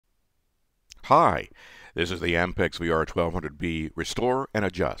Hi, this is the Ampex VR-1200B Restore and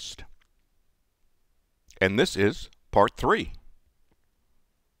Adjust. And this is part 3.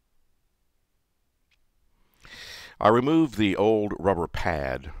 I removed the old rubber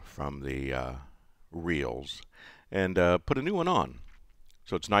pad from the reels and put a new one on.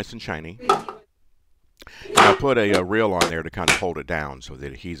 So it's nice and shiny. And I put a reel on there to kind of hold it down so the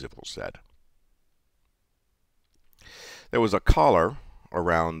adhesive will set. There was a collar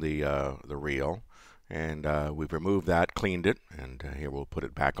around the reel, and we've removed that, cleaned it, and here we'll put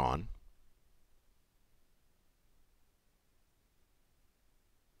it back on.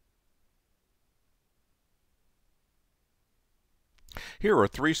 Here are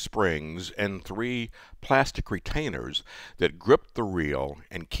 3 springs and 3 plastic retainers that grip the reel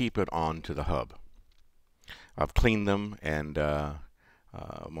and keep it onto the hub. I've cleaned them and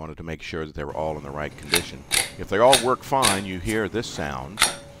wanted to make sure that they were all in the right condition. If they all work fine, you hear this sound,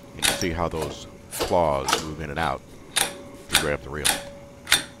 and you see how those claws move in and out to grab the reel.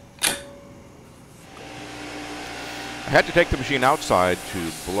 I had to take the machine outside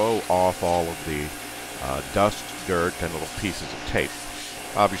to blow off all of the dust, dirt, and little pieces of tape.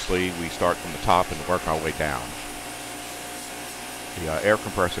 Obviously, we start from the top and work our way down. The air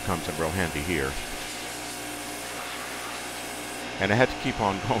compressor comes in real handy here. And I had to keep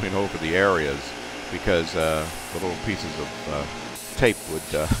on going over the areas because the little pieces of tape would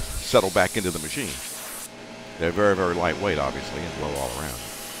settle back into the machine. They're very, very lightweight, obviously, and blow all around.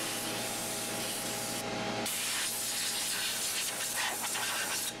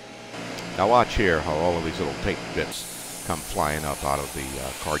 Now watch here how all of these little tape bits come flying up out of the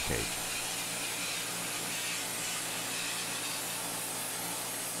card cage.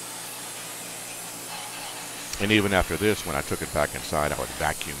 And even after this, when I took it back inside, I would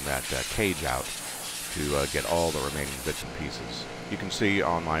vacuum that cage out to get all the remaining bits and pieces. You can see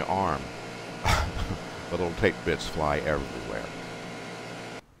on my arm, the little tape bits fly everywhere.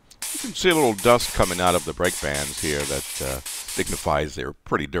 You can see a little dust coming out of the brake bands here that signifies they're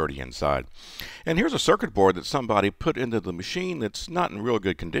pretty dirty inside. And here's a circuit board that somebody put into the machine that's not in real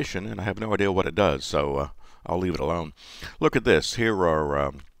good condition, and I have no idea what it does, so I'll leave it alone. Look at this. Here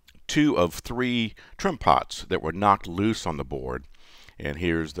are 2 of 3 trim pots that were knocked loose on the board, and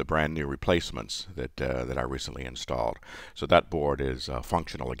here's the brand new replacements that I recently installed. So that board is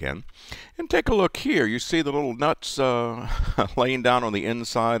functional again. And take a look here. You see the little nuts laying down on the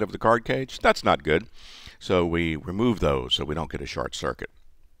inside of the card cage? That's not good. So we remove those so we don't get a short circuit.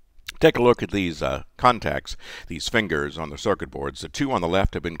 Take a look at these contacts, these fingers on the circuit boards. The 2 on the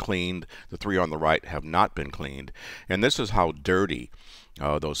left have been cleaned. The 3 on the right have not been cleaned. And this is how dirty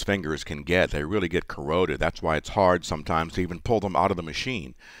those fingers can get. They really get corroded. That's why it's hard sometimes to even pull them out of the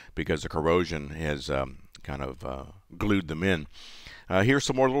machine, because the corrosion has kind of glued them in. Here's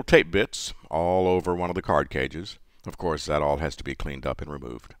some more little tape bits all over one of the card cages. Of course, that all has to be cleaned up and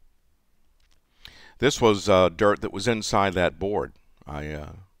removed. This was dirt that was inside that board. I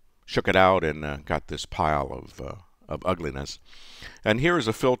shook it out and got this pile of ugliness. And here is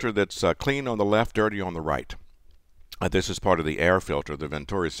a filter that's clean on the left, dirty on the right. This is part of the air filter, the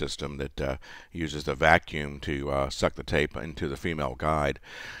Venturi system that uses the vacuum to suck the tape into the female guide.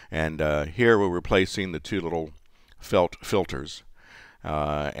 And here we're replacing the 2 little felt filters.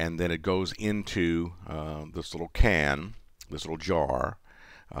 And then it goes into this little can, this little jar,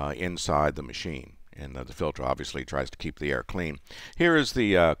 inside the machine. And the filter obviously tries to keep the air clean. Here is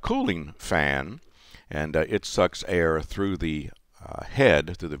the cooling fan, and it sucks air through the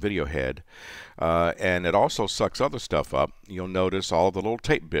head, through the video head, and it also sucks other stuff up. You'll notice all the little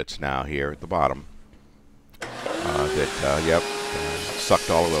tape bits now here at the bottom that sucked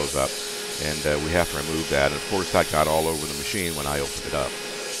all of those up, and we have to remove that. And of course, that got all over the machine when I opened it up.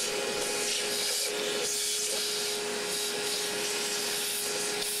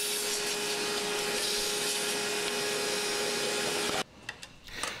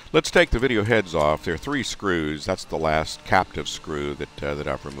 Let's take the video heads off. There are 3 screws. That's the last captive screw that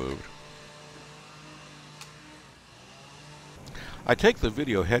I've removed. I take the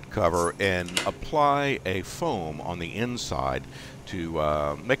video head cover and apply a foam on the inside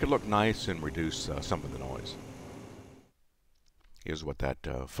to make it look nice and reduce some of the noise. Here's what that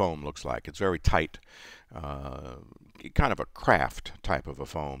foam looks like. It's very tight, kind of a craft type of a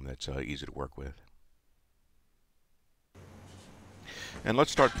foam that's easy to work with. And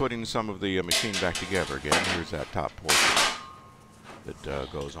let's start putting some of the machine back together again. Here's that top portion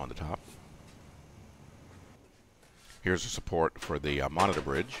that goes on the top. Here's the support for the monitor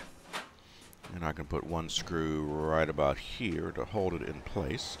bridge. And I can put 1 screw right about here to hold it in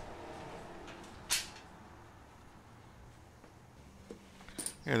place.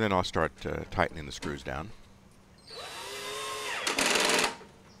 And then I'll start tightening the screws down.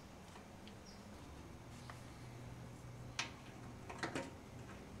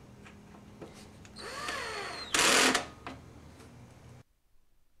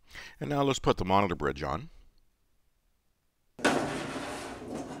 And now let's put the monitor bridge on.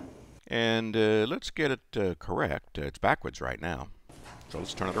 And let's get it correct. It's backwards right now. So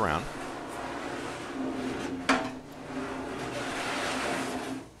let's turn it around.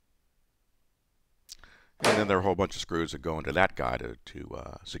 And then there are a whole bunch of screws that go into that guy to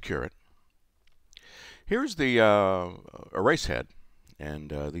secure it. Here's the erase head.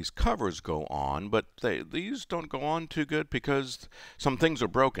 And these covers go on, but these don't go on too good because some things are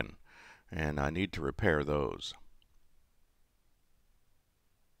broken. And I need to repair those.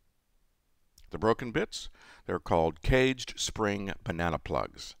 The broken bits, they're called caged spring banana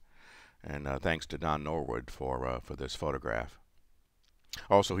plugs. And thanks to Don Norwood for this photograph.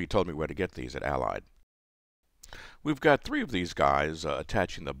 Also, he told me where to get these at Allied. We've got 3 of these guys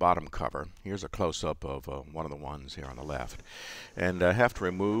attaching the bottom cover. Here's a close-up of one of the ones here on the left. And I have to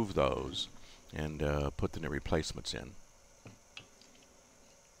remove those and put the new replacements in.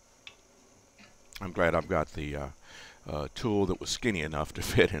 I'm glad I've got the tool that was skinny enough to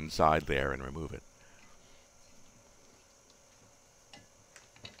fit inside there and remove it.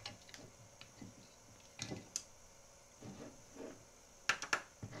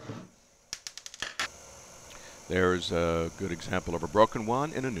 There's a good example of a broken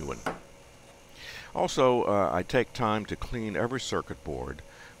one and a new one. Also, I take time to clean every circuit board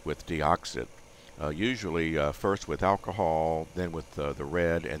with deoxit, usually first with alcohol, then with the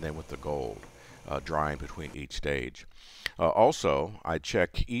red, and then with the gold. Drying between each stage. Also, I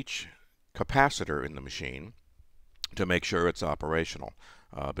check each capacitor in the machine to make sure it's operational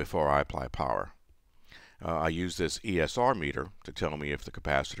before I apply power. I use this ESR meter to tell me if the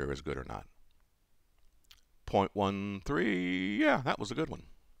capacitor is good or not. 0.13, yeah, that was a good one.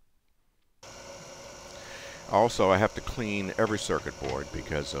 Also, I have to clean every circuit board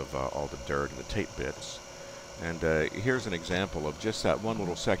because of all the dirt and the tape bits. And here's an example of just that one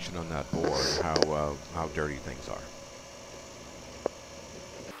little section on that board, how dirty things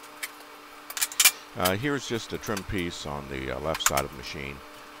are. Here's just a trim piece on the left side of the machine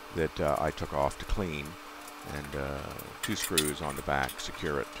that I took off to clean, and 2 screws on the back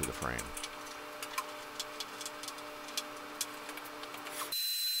secure it to the frame.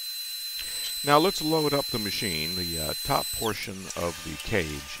 Now let's load up the machine. The top portion of the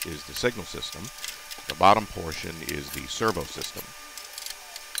cage is the signal system. The bottom portion is the servo system,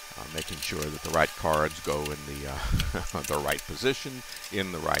 making sure that the right cards go in the, the right position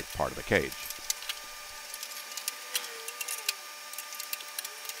in the right part of the cage.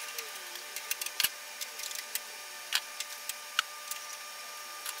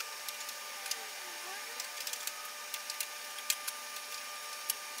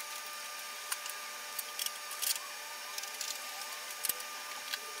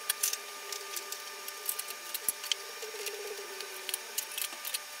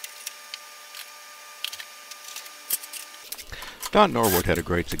 Don Norwood had a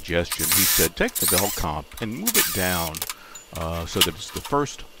great suggestion. He said, take the bell comp and move it down so that it's the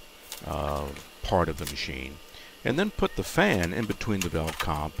first part of the machine, and then put the fan in between the bell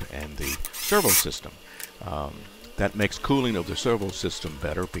comp and the servo system. That makes cooling of the servo system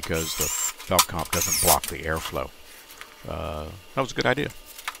better because the bell comp doesn't block the airflow. That was a good idea.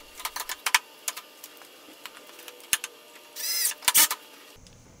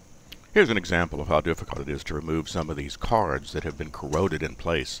 Here's an example of how difficult it is to remove some of these cards that have been corroded in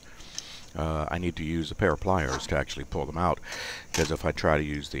place. I need to use a pair of pliers to actually pull them out, because if I try to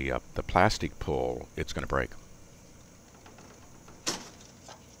use the plastic pull, it's going to break.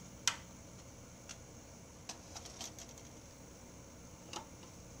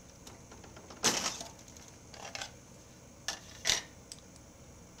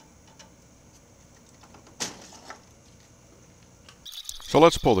 So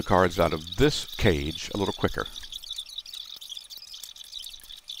let's pull the cards out of this cage a little quicker.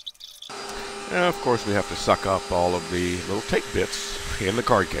 And of course, we have to suck up all of the little tape bits in the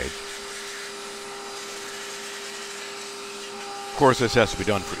card cage. Of course, this has to be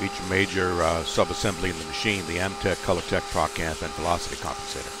done for each major sub-assembly in the machine: the Amtech, Colortech, ProCamp, and Velocity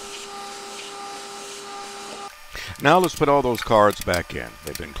compensator. Now let's put all those cards back in.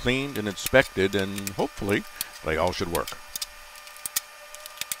 They've been cleaned and inspected, and hopefully they all should work.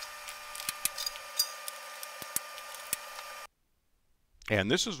 And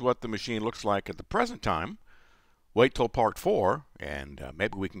this is what the machine looks like at the present time. Wait till part 4, and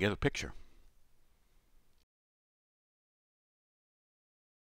maybe we can get a picture.